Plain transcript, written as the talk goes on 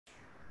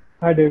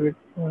Hi, David.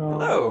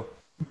 Hello.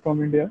 I'm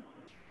from India. Nice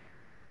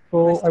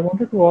So to I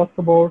wanted to ask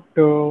about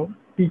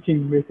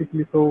teaching,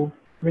 basically. So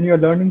when you are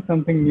learning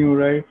something new,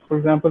 right? For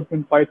example,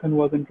 when Python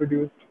was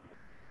introduced,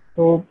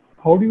 so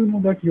how do you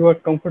know that you are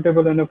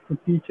comfortable enough to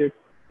teach it?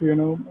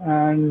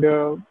 And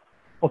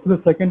also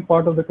the second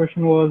part of the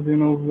question was,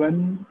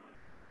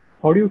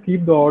 how do you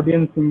keep the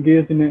audience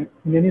engaged in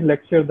any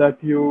lecture that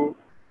you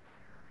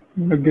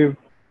give?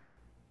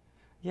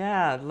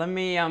 Yeah, let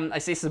me, I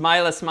see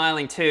Samila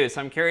smiling too,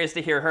 so I'm curious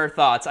to hear her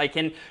thoughts. I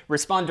can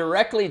respond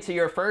directly to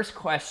your first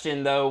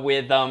question, though,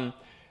 with a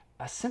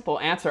simple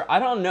answer. I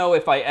don't know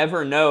if I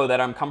ever know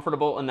that I'm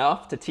comfortable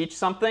enough to teach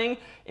something.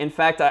 In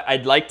fact,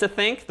 I'd like to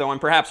think, though I'm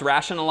perhaps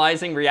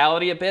rationalizing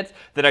reality a bit,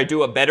 that I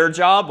do a better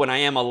job when I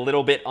am a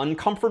little bit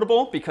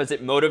uncomfortable because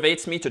it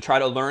motivates me to try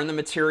to learn the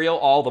material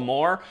all the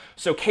more.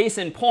 So case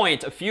in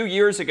point, a few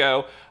years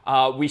ago,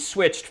 we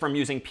switched from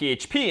using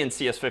PHP in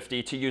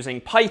CS50 to using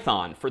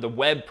Python for the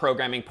web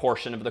programming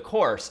portion of the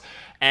course.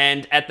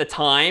 And at the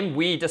time,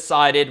 we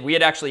decided we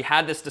had actually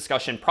had this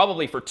discussion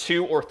probably for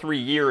 2 or 3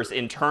 years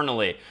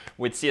internally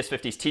with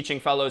CS50's teaching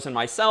fellows and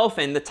myself,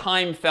 and the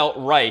time felt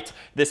right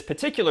this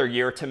particular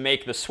year to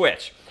make the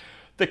switch.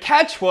 The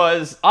catch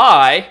was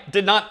I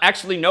did not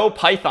actually know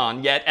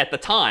Python yet at the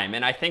time.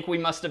 And I think we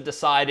must have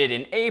decided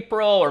in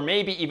April or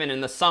maybe even in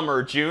the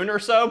summer, June or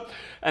so.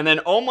 And then,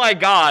 oh my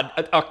God,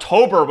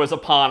 October was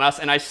upon us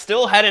and I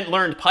still hadn't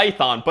learned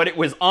Python, but it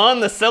was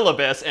on the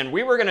syllabus and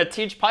we were going to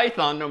teach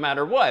Python no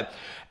matter what.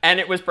 And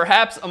it was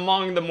perhaps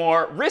among the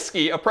more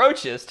risky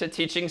approaches to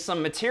teaching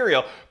some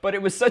material. But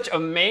it was such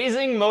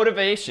amazing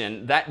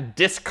motivation, that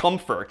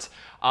discomfort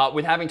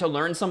with having to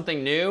learn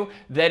something new,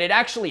 that it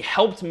actually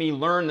helped me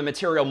learn the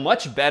material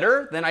much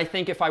better than I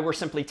think if I were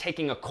simply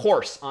taking a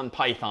course on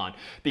Python.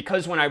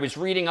 Because when I was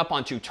reading up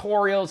on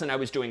tutorials and I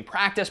was doing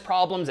practice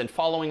problems and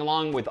following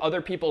along with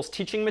other people's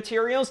teaching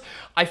materials,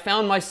 I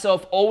found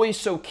myself always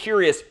so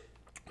curious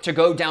to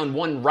go down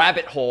one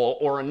rabbit hole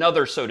or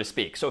another, so to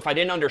speak. So if I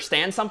didn't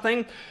understand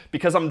something,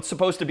 because I'm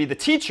supposed to be the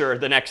teacher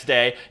the next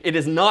day, it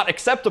is not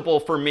acceptable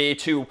for me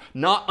to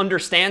not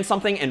understand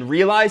something and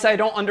realize I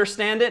don't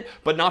understand it,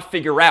 but not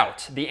figure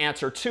out the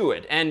answer to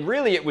it. And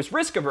really, it was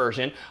risk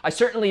aversion. I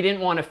certainly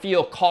didn't want to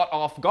feel caught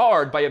off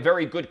guard by a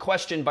very good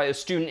question by a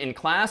student in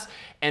class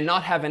and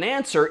not have an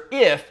answer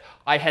if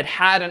I had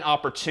had an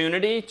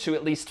opportunity to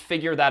at least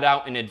figure that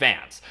out in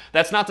advance.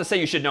 That's not to say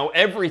you should know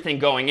everything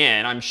going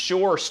in. I'm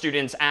sure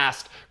students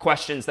asked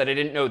questions that I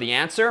didn't know the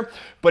answer,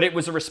 but it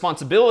was a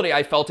responsibility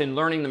I felt in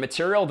learning the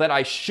material that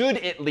I should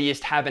at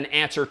least have an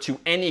answer to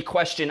any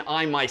question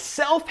I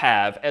myself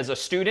have as a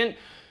student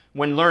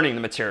when learning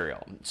the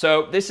material.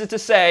 So this is to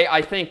say,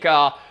 I think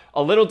a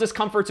little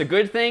discomfort's a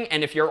good thing.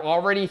 And if you're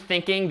already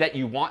thinking that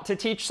you want to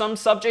teach some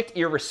subject,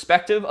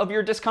 irrespective of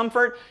your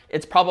discomfort,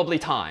 it's probably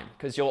time,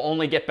 because you'll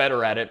only get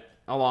better at it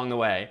along the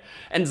way.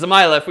 And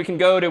Zamila, if we can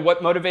go to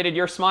what motivated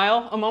your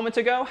smile a moment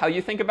ago, how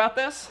you think about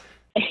this?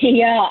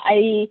 Yeah,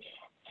 I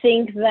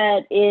think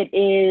that it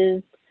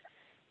is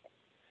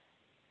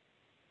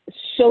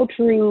so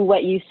true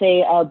what you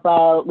say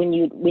about when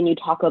you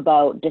talk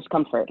about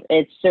discomfort.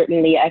 It's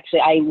certainly actually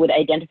I would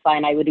identify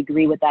and I would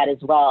agree with that as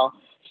well.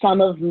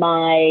 Some of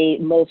my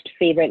most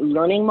favorite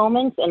learning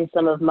moments and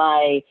some of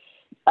my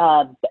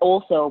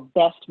also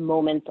best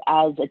moments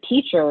as a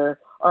teacher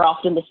are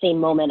often the same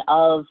moment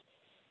of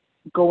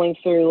going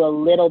through a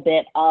little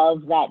bit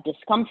of that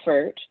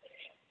discomfort,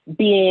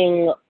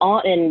 being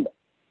on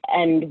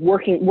and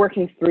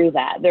working through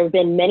that. There have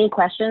been many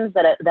questions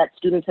that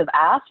students have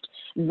asked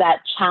that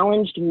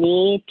challenged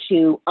me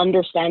to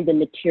understand the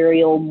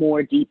material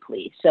more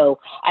deeply. So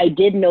I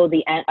did know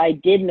the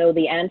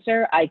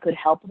answer. I could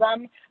help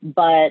them,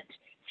 but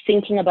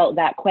thinking about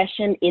that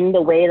question in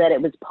the way that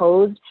it was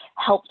posed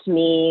helped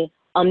me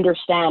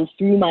understand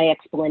through my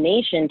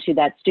explanation to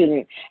that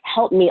student,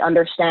 helped me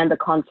understand the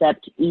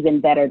concept even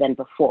better than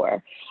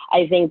before.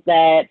 I think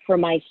that for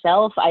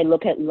myself, I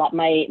look at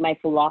my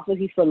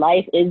philosophy for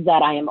life is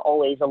that I am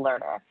always a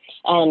learner,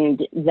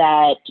 and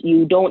that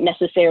you don't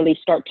necessarily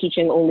start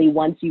teaching only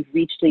once you've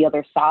reached the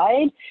other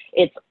side.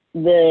 It's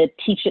the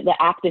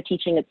act of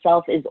teaching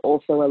itself is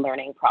also a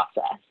learning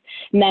process.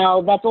 Now,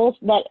 that's also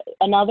that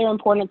another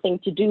important thing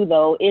to do,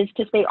 though, is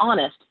to stay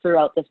honest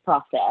throughout this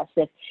process.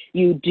 If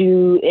you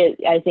do,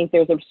 I think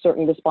there's a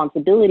certain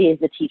responsibility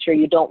as a teacher.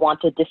 You don't want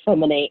to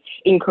disseminate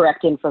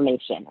incorrect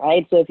information,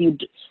 right? So if you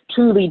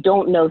truly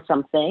don't know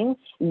something,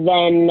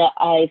 then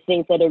I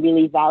think that a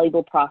really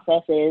valuable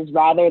process is,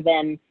 rather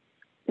than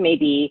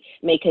maybe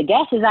make a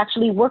guess, is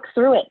actually work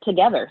through it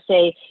together.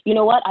 Say, you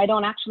know what, I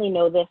don't actually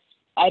know this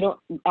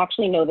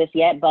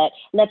yet, but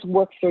let's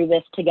work through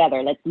this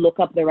together. Let's look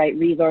up the right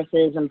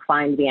resources and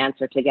find the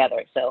answer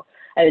together. So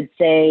I would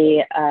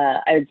say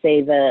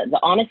the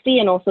honesty,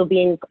 and also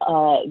being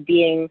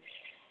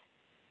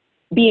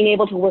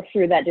able to work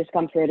through that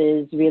discomfort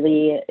is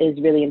really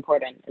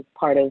important as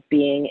part of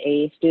being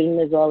a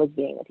student as well as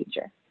being a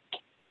teacher.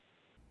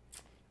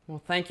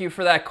 Well, thank you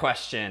for that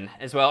question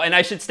as well. And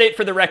I should state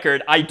for the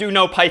record, I do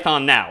know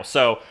Python now.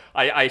 So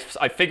I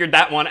figured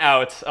that one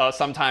out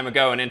some time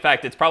ago. And in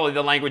fact, it's probably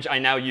the language I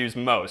now use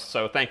most.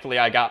 So thankfully,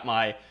 I got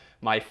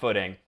my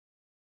footing.